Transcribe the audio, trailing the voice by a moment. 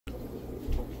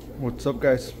What's up,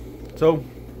 guys? So,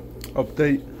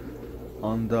 update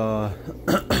on the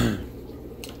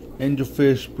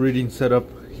angelfish breeding setup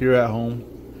here at home.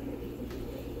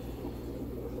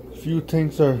 Few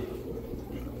tanks are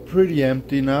pretty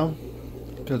empty now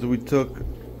because we took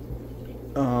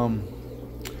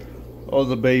all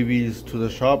the babies to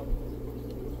the shop.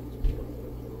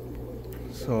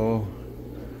 So,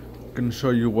 I'm gonna show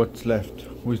you what's left.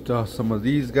 We still have some of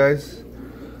these guys.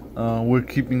 We're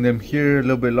keeping them here a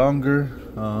little bit longer,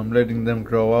 letting them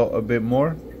grow out a bit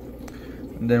more,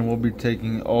 and then we'll be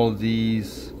taking all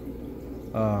these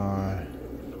to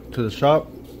the shop.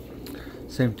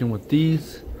 Same thing with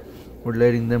these. We're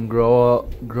letting them grow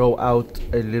out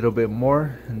a little bit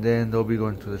more, and then they'll be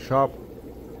going to the shop.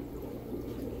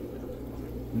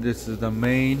 This is the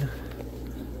main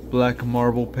black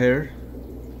marble pair.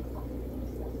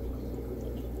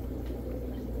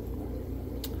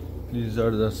 These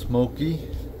are the smoky,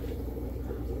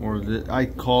 or I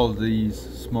call these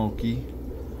smoky.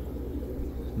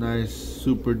 Nice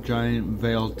super giant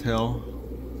veil tail.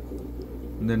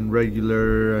 And then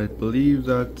regular, I believe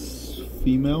that's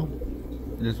female.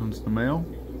 This one's the male.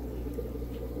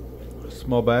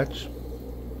 Small batch.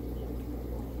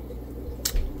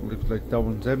 Looks like that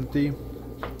one's empty.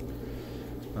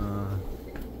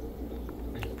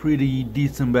 Pretty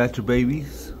decent batch of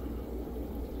babies.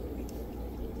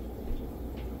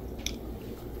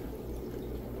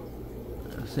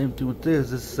 Same thing with this.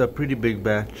 This is a pretty big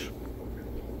batch.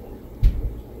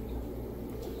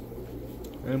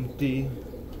 Empty.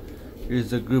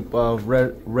 Here's a group of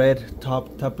red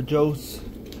top tapajos.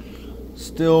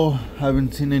 Still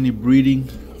haven't seen any breeding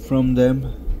from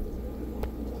them.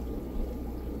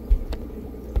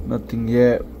 Nothing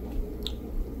yet.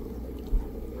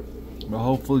 But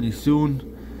hopefully soon.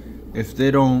 If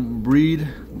they don't breed,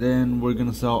 then we're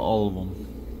gonna sell all of them.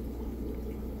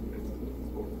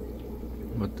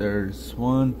 But there's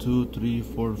 1, 2, 3,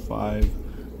 4, 5.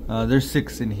 There's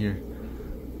 6 in here.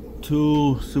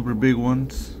 2 super big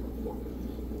ones.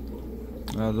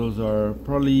 Those are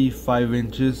probably 5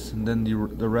 inches, and then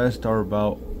the rest are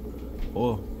about,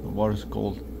 oh, the water's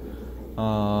cold.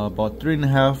 About 3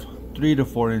 to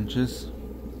 4 inches.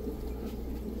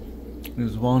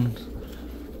 There's one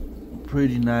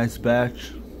pretty nice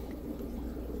batch.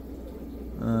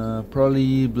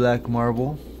 Probably black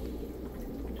marble.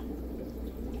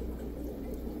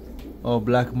 Oh,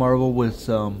 black marble with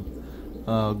some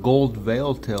gold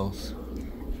veil tails.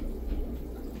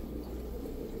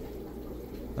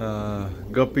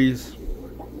 Guppies.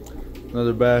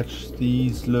 Another batch.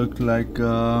 These look like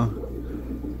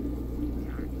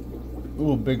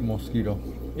ooh, big mosquito.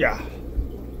 Yeah.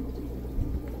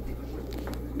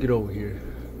 Get over here.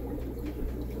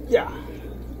 Yeah.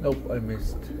 Nope, I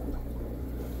missed.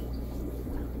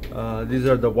 These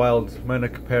are the wild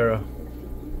Manacapera.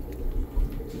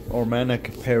 Or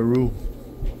Manacapera.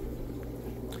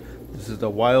 This is the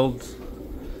wilds.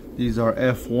 These are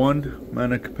F1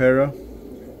 Manacapera,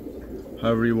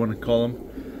 however you want to call them.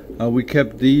 We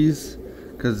kept these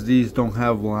because these don't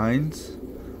have lines.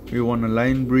 We want to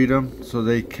line breed them so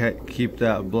they keep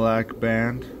that black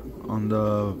band on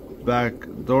the back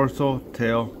dorsal,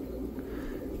 tail,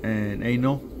 and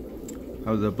anal.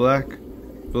 Have the black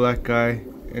eye,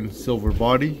 and silver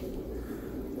body.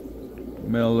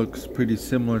 Male looks pretty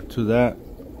similar to that,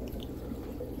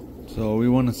 so we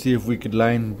want to see if we could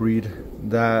line breed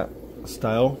that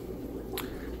style.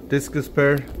 Discus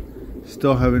pair,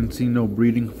 still haven't seen no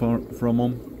breeding from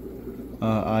them.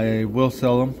 I will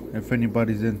sell them if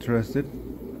anybody's interested.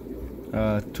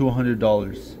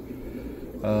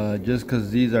 $200, just because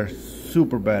these are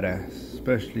super badass,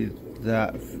 especially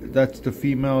that's the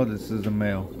female, this is the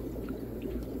male,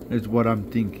 is what I'm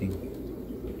thinking.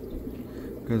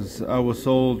 Because that one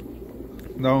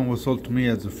was sold to me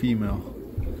as a female.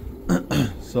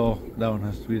 So that one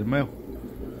has to be the male.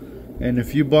 And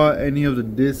if you bought any of the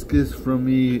discus from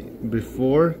me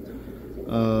before,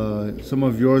 some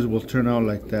of yours will turn out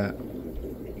like that,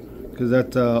 because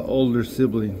that's an older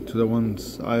sibling to the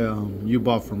ones you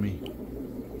bought from me.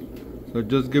 So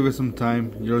just give it some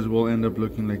time. Yours will end up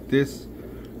looking like this,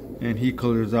 and he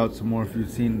colors out some more if you've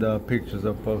seen the pictures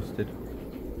I've posted.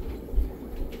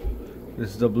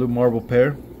 This is the blue marble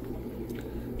pair.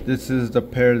 This is the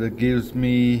pair that gives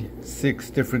me 6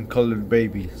 different colored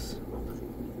babies.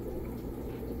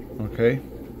 Okay.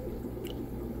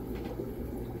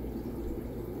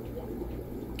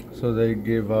 So they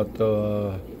give out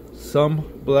some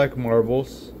black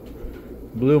marbles,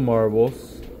 blue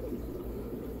marbles,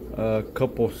 a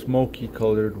couple smoky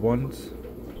colored ones.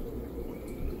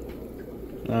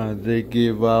 They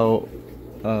give out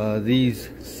these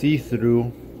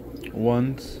see-through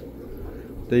ones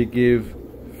They give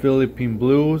Philippine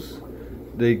blues,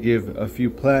 they give a few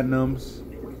platinums,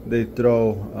 they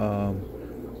throw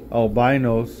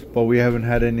albinos, but we haven't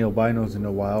had any albinos in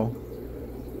a while.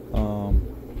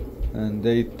 And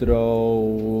they throw,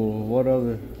 what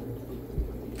other?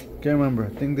 Can't remember. I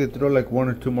think they throw like one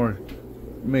or two more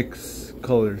mix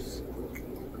colors.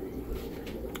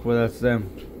 Well, that's them.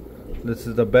 This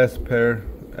is the best pair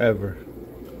ever.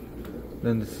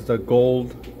 Then this is a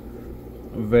gold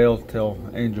veil tail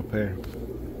angel pair.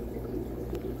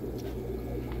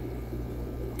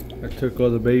 I took all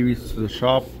the babies to the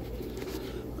shop.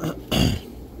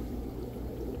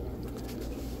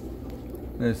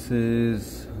 This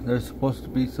is, there's supposed to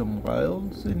be some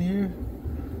wilds in here.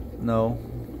 No,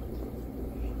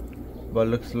 but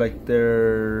looks like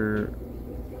they're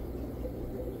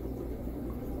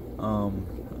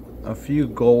a few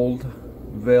gold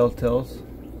veil tails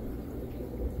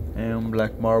and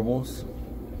black marbles.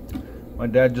 My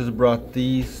dad just brought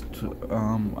these to,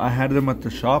 I had them at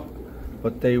the shop,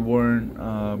 but they weren't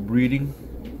breeding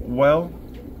well,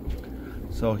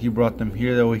 so he brought them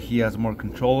here. That way he has more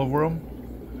control over them.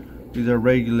 These are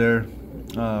regular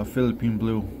Philippine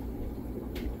blue.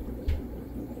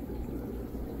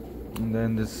 And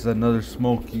then this is another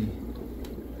smoky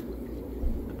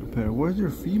pair. Where's your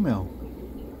female?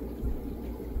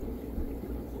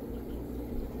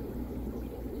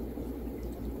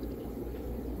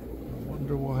 I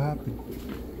wonder what happened.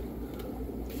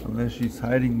 Unless she's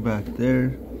hiding back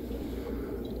there.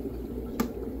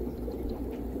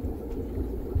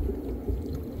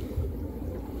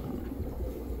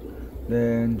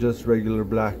 Then just regular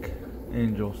black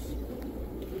angels.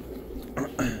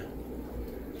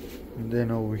 And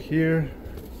then over here,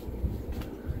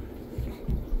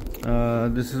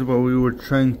 this is where we were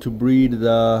trying to breed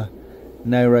the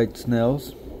Nyrite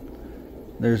snails.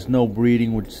 There's no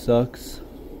breeding, which sucks.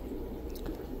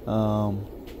 I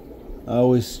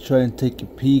always try and take a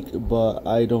peek, but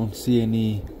I don't see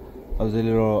any of the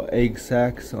little egg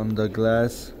sacs on the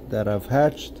glass that I've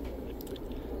hatched,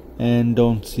 and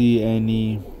don't see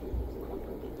anything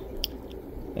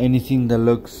that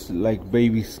looks like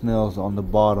baby snails on the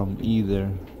bottom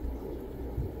either.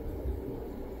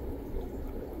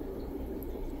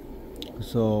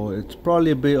 So it's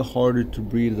probably a bit harder to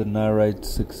breed the Nyrite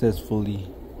successfully.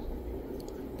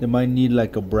 They might need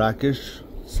like a brackish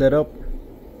setup.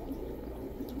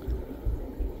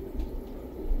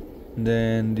 And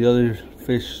then the other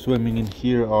fish swimming in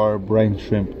here are brine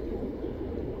shrimp.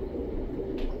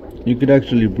 You could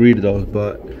actually breed those,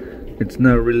 but it's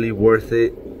not really worth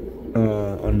it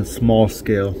on a small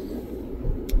scale.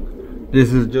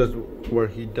 This is just where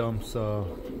he dumps the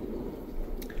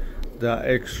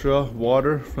extra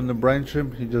water from the brine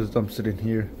shrimp. He just dumps it in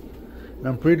here. And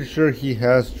I'm pretty sure he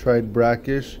has tried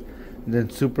brackish, and then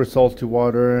super salty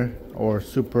water, or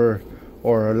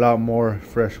a lot more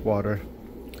fresh water.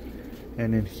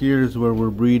 And then here is where we're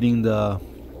breeding the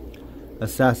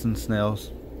assassin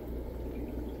snails.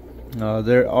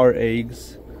 There are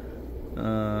eggs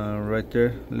right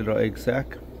there, little egg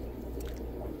sac.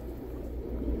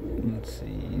 Let's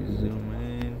see, zoom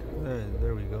in.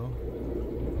 There we go.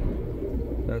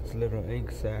 That's a little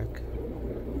egg sac,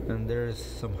 and there's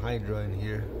some hydra in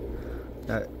here.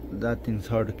 That thing's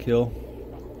hard to kill.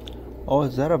 Oh,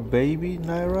 is that a baby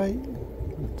Nyrite?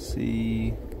 Let's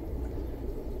see.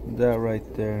 That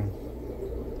right there.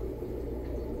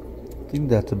 I think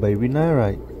that's a baby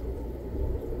Nyrite.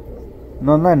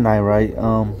 No, not Nyrite.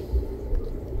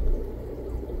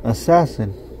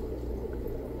 Assassin.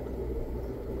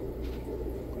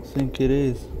 I think it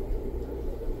is.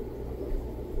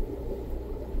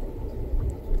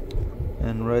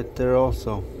 And right there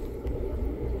also.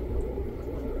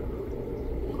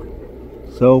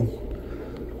 So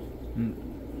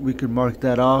we could mark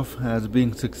that off as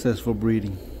being successful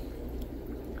breeding.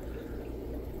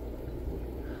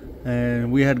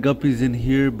 And we had guppies in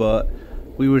here, but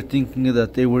we were thinking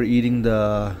that they were eating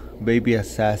the baby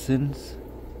assassins,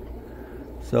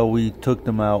 so we took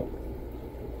them out.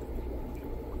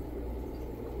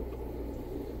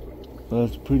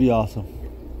 That's pretty awesome.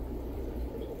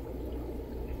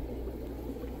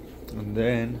 And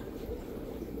then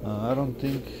I don't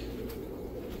think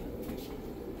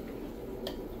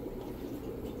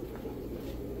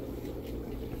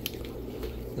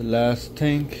the last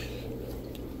tank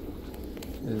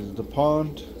is the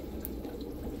pond,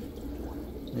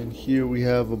 and here we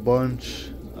have a bunch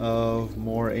of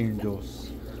more angels.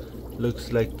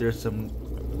 Looks like there's some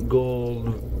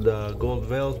the gold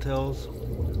veil tails.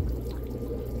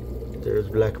 There's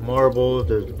black marble,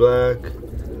 there's black,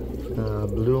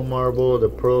 blue marble, the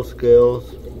pearl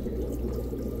scales,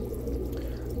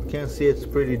 can't see, it's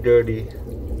pretty dirty,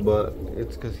 but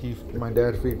it's because my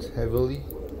dad feeds heavily,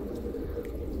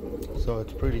 so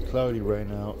it's pretty cloudy right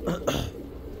now.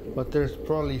 But there's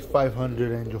probably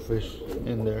 500 angelfish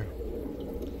in there.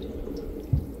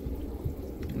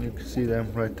 You can see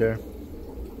them right there.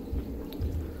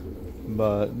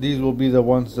 But these will be the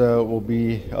ones that will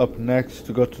be up next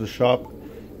to go to the shop.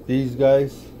 These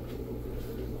guys,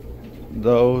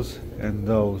 those, and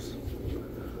those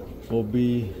will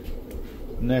be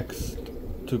next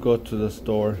to go to the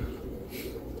store.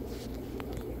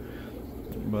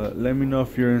 But let me know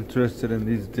if you're interested in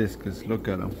these discus. Look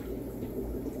at them.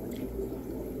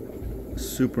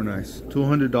 Super nice.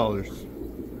 $200.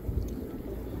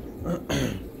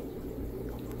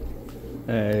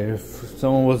 If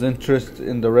someone was interested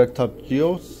in the red top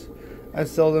geos, I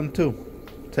sell them too.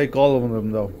 Take all of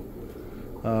them though.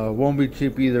 Won't be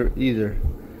cheap either.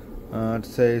 I'd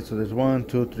say so. There's 1,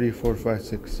 2, 3, 4, 5,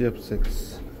 6. Yep,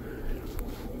 6.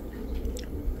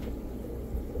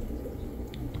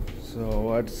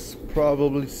 So I'd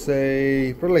probably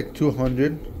say like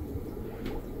 200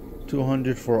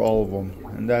 for all of them,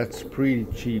 and that's pretty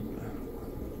cheap.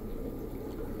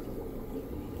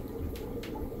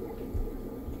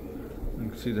 You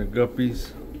can see the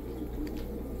guppies.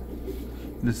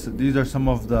 These are some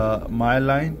of my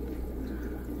line.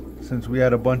 Since we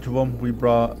had a bunch of them, we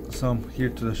brought some here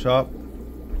to the shop.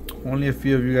 Only a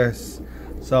few of you guys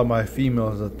saw my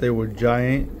females, that they were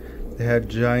giant. They had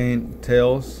giant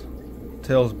tails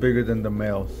bigger than the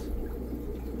males.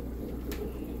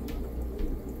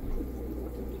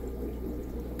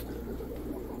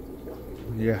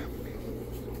 Yeah.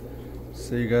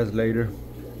 See you guys later.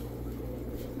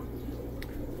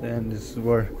 And this is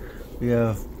where we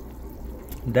have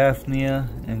Daphnia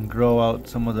and grow out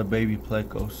some of the baby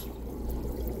plecos.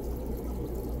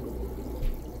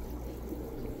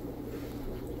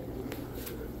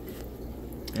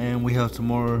 And we have some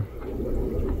more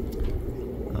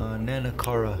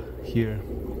Nanacara here.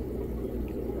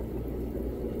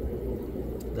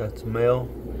 That's male.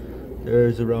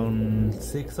 There's around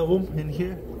 6 of them in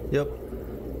here. Yep.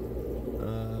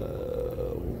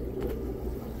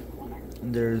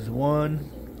 There's 1,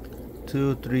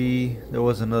 2, 3. There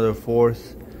was another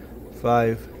 4th,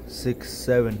 5, 6,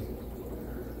 7.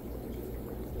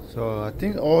 So I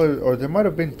think or there might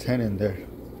have been 10 in there.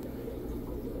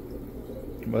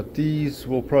 But these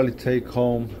will probably take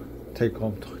to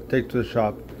the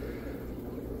shop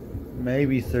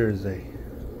maybe Thursday.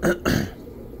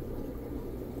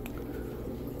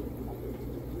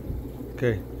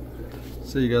 Okay,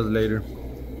 see you guys later.